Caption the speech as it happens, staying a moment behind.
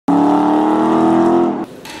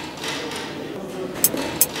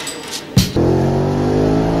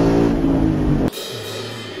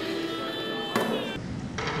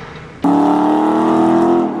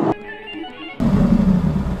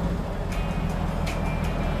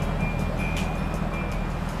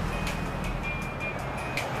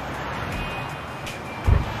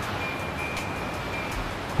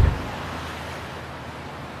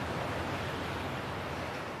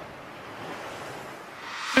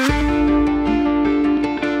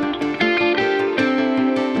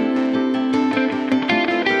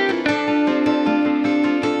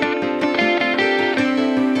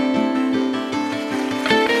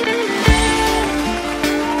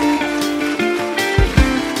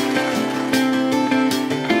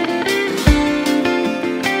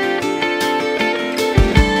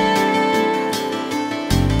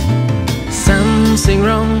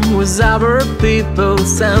our people,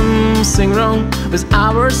 something wrong with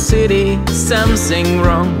our city, something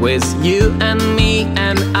wrong with you and me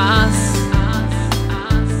and us.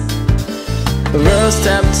 We'll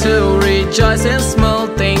stop to rejoice in small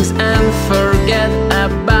things and forget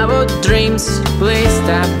about dreams. Please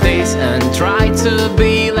stop this and try to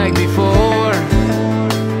be like before.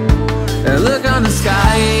 Look on the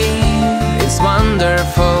sky, it's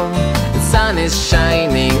wonderful. The sun is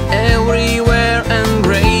shining everywhere and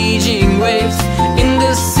raging waves in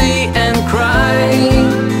the sea and cry.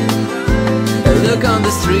 Look on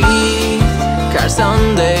the street, cars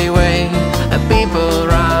on their way, people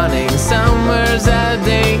running somewhere that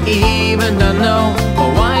they even don't know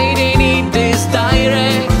why they need this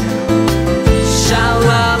direct.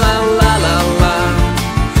 Sha-la-la-la-la-la,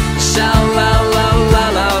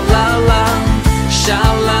 sha-la-la-la-la-la-la,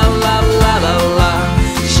 sha-la-la-la-la-la,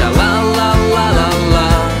 sha-la-la-la-la-la,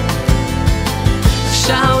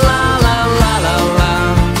 sha-la-la-la-la-la,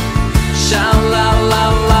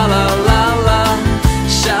 sha-la-la-la-la-la,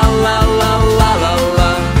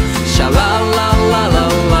 sha-la-la-la-la-la,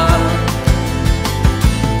 sha-la-la-la-la-la.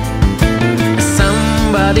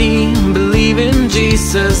 Somebody believe in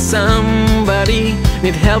Jesus, somebody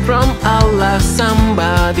need help from Allah,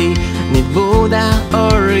 somebody need Buddha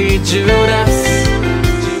or Judas.